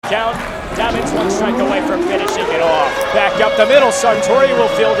count. Dobbins 1 strike away from finishing it off. Back up the middle, Sartori will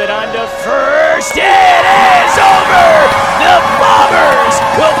field it on to first. It is over! The Bombers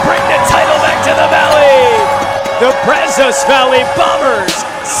will bring the title back to the Valley! The Brazos Valley Bombers,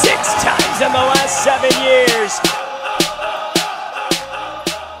 6 times in the last 7 years.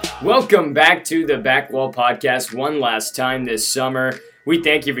 Welcome back to the Backwall Podcast one last time this summer. We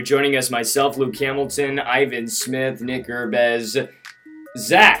thank you for joining us. Myself, Luke Hamilton, Ivan Smith, Nick Urbez,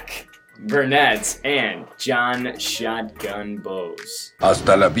 Zach Burnett, and John Shotgun Bowes.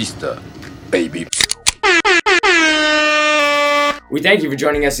 Hasta la vista, baby. We thank you for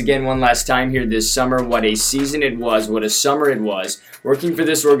joining us again one last time here this summer. What a season it was, what a summer it was. Working for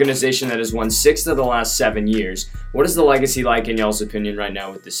this organization that has won 6 of the last 7 years. What is the legacy like in y'all's opinion right now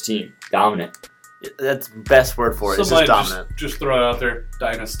with this team? Dominant. That's the best word for it. It's just dominant. Just throw it out there.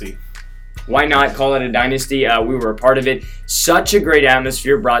 Dynasty. Why not call it a dynasty? We were a part of it. Such a great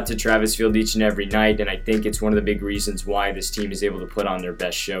atmosphere brought to Travis Field each and every night, and I think it's one of the big reasons why this team is able to put on their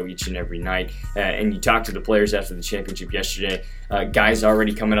best show each and every night. And you talked to the players after the championship yesterday. Guys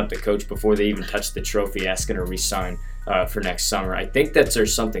already coming up to coach before they even touched the trophy, asking to re-sign for next summer. I think that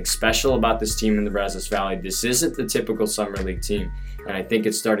there's something special about this team in the Brazos Valley. This isn't the typical summer league team, and I think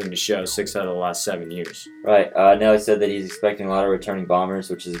it's starting to show 6 out of the last 7 years. Right. Nelly said that he's expecting a lot of returning Bombers,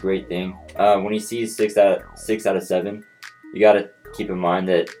 which is a great thing. When he sees 6 out of 7, you got to keep in mind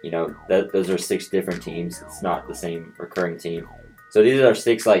that that those are 6 different teams. It's not the same recurring team. So these are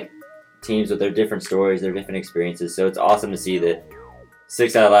 6 teams with their different stories, their different experiences. So it's awesome to see that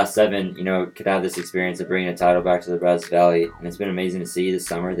 6 out of the last 7, could have this experience of bringing a title back to the Brazos Valley, and it's been amazing to see this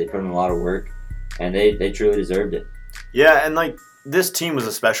summer. They put in a lot of work, and they truly deserved it. Yeah, and this team was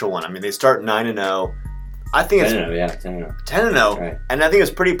a special one. I mean, they start 9-0. I think 10-0, yeah, 10-0. 10-0, right. And I think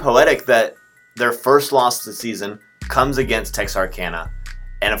it's pretty poetic that their first loss of the season comes against Texarkana,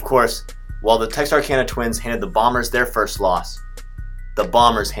 and of course, while the Texarkana Twins handed the Bombers their first loss, the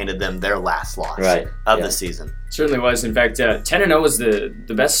Bombers handed them their last loss of the season. Certainly was. In fact, 10-0 was the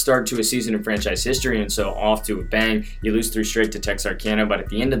best start to a season in franchise history, and so off to a bang. You lose 3 straight to Texarkana, but at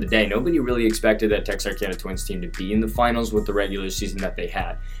the end of the day, nobody really expected that Texarkana Twins team to be in the finals with the regular season that they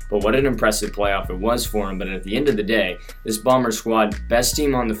had. But what an impressive playoff it was for them. But at the end of the day, this Bomber squad, best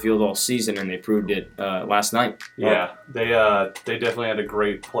team on the field all season, and they proved it last night. Yeah, they definitely had a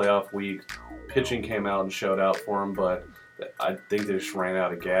great playoff week. Pitching came out and showed out for them, but I think they just ran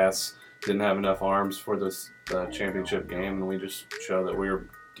out of gas. Didn't have enough arms for this championship game, and we just showed that we were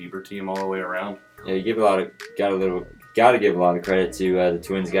a deeper team all the way around. Yeah, you got to give a lot of credit to the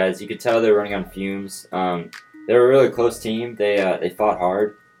Twins guys. You could tell they're running on fumes. They were a really close team. They fought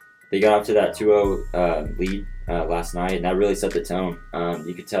hard. They got up to that 2-0 lead last night, and that really set the tone.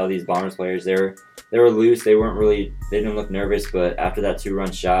 You could tell these Bombers players they were loose. They didn't look nervous, but after that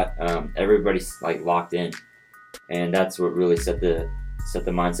 2-run shot, everybody's locked in. And that's what really set the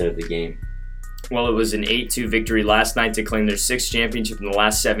mindset of the game. Well, it was an 8-2 victory last night to claim their 6th championship in the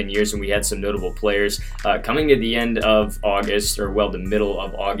last 7 years, and we had some notable players coming to the end of August, or the middle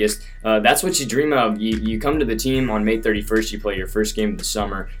of August. That's what you dream of. You come to the team on May 31st, you play your first game of the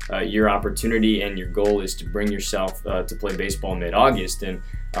summer. Your opportunity and your goal is to bring yourself to play baseball mid-August, and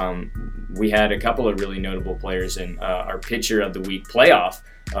we had a couple of really notable players in our pitcher of the week playoff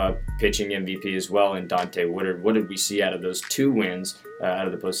pitching MVP as well in Dante Woodard. What did we see out of those 2 wins out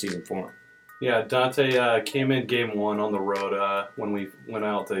of the postseason for him? Yeah, Dante came in game 1 on the road when we went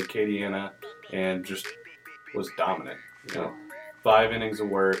out to Acadiana and just was dominant. 5 innings of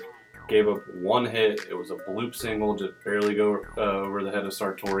work, gave up 1 hit. It was a bloop single, just barely go over the head of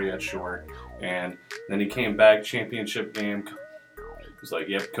Sartori at short. And then he came back, championship game. He was like,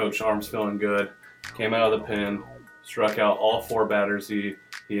 yep, Coach Arm's feeling good. Came out of the pen, struck out all 4 batters he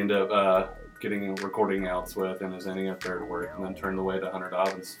ended up recording outs with in his inning of third work, and then turned away to Hunter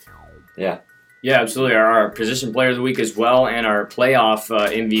Dobbins. Yeah, absolutely. Our position player of the week as well, and our playoff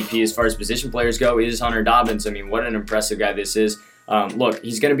MVP as far as position players go is Hunter Dobbins. I mean, what an impressive guy this is. Look,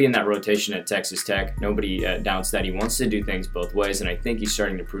 he's going to be in that rotation at Texas Tech. Nobody doubts that. He wants to do things both ways, and I think he's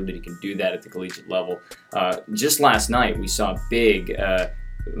starting to prove that he can do that at the collegiate level. Just last night, we saw big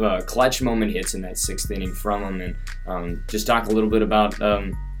clutch moment hits in that 6th inning from him, and just talk a little bit about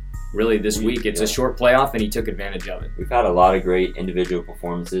really this week. It's a short playoff, and he took advantage of it. We've had a lot of great individual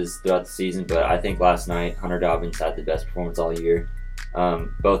performances throughout the season, but I think last night Hunter Dobbins had the best performance all year,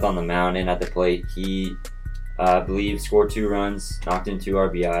 both on the mound and at the plate. He, I believe, scored 2 runs, knocked in 2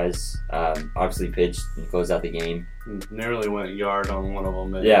 RBIs, obviously pitched and closed out the game. Nearly went a yard on one of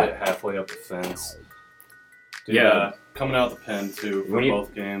them and Yeah. hit halfway up the fence. Coming out the pen, too, for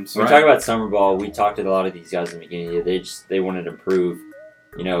both games. When we talk about summer ball, we talked to a lot of these guys in the beginning. They wanted to improve.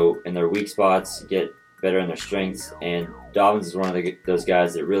 in their weak spots, get better in their strengths. And Dobbins is one of those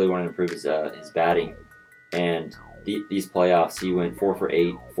guys that really want to improve his batting. And these playoffs, he went 4 for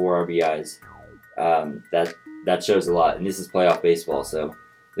 8, 4 RBIs. That shows a lot. And this is playoff baseball, so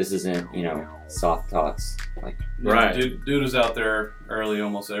this isn't soft talks. Right. Dude is out there early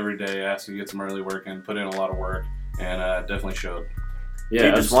almost every day, asked to get some early work in, put in a lot of work, and definitely showed. Yeah,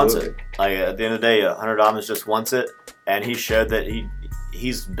 he just wants it. At the end of the day, Hunter Dobbins just wants it, and he showed that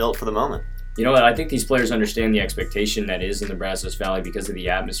he's built for the moment. You know what? I think these players understand the expectation that is in the Brazos Valley because of the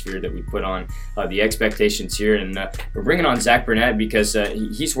atmosphere that we put on the expectations here. And we're bringing on Zach Burnett because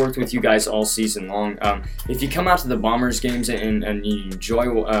he's worked with you guys all season long. If you come out to the Bombers games and you enjoy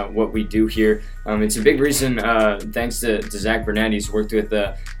what we do here, it's a big reason, thanks to Zach Burnett. He's worked with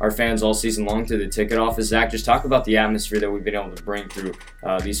our fans all season long through the ticket office. Zach, just talk about the atmosphere that we've been able to bring through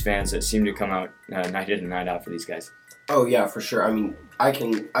these fans that seem to come out night in and night out for these guys. Oh yeah, for sure. I mean,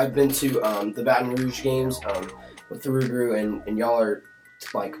 I've been to the Baton Rouge games with the Rugru, and y'all are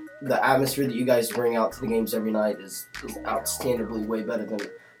the atmosphere that you guys bring out to the games every night is outstandingly way better than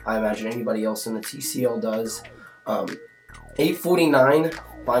I imagine anybody else in the TCL does. 849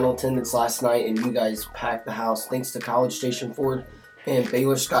 final attendance last night, and you guys packed the house thanks to College Station Ford and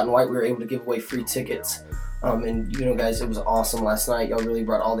Baylor Scott and White. We were able to give away free tickets, and guys, it was awesome last night. Y'all really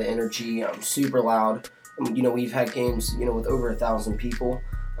brought all the energy. Super loud. We've had games, with over 1,000 people,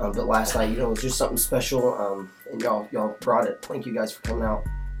 but last night, it was just something special, and y'all brought it. Thank you guys for coming out.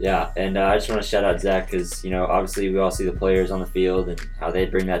 Yeah, and I just want to shout out Zach because, obviously we all see the players on the field and how they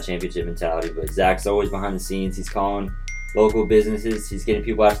bring that championship mentality, but Zach's always behind the scenes. He's calling local businesses. He's getting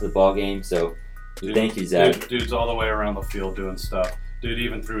people out to the ball game, so thank you, Zach. Dude's all the way around the field doing stuff. Dude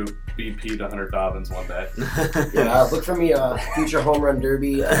even threw BP to Hunter Dobbins one day. Yeah, look for me, future home run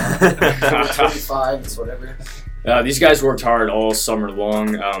derby, 25, it's whatever. These guys worked hard all summer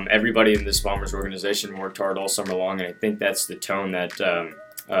long. Everybody in this Bombers organization worked hard all summer long, and I think that's the tone that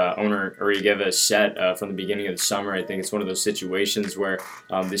owner Urigiva set from the beginning of the summer. I think it's one of those situations where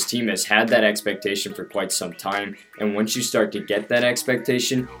this team has had that expectation for quite some time, and once you start to get that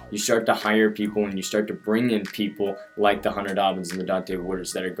expectation, you start to hire people and you start to bring in people like the Hunter Dobbins and the Dante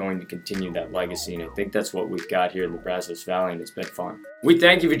Wooders that are going to continue that legacy, and I think that's what we've got here in the Brazos Valley, and it's been fun. We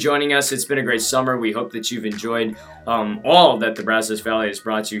thank you for joining us. It's been a great summer. We hope that you've enjoyed all that the Brazos Valley has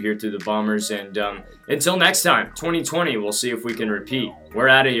brought you here through the Bombers, and until next time, 2020, we'll see if we can repeat. We're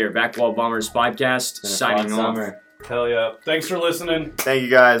out of here. Backwall Bombers podcast, signing off. Hell yeah. Thanks for listening. Thank you,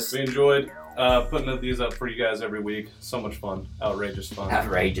 guys. We enjoyed putting these up for you guys every week. So much fun. Outrageous fun.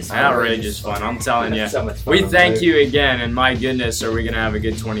 Outrageous fun. I'm telling you. So much fun. We thank you again, and my goodness, are we going to have a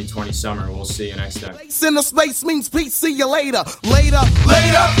good 2020 summer. We'll see you next time. Center space means peace. See you later. Later,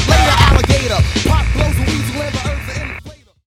 alligator. Pop blows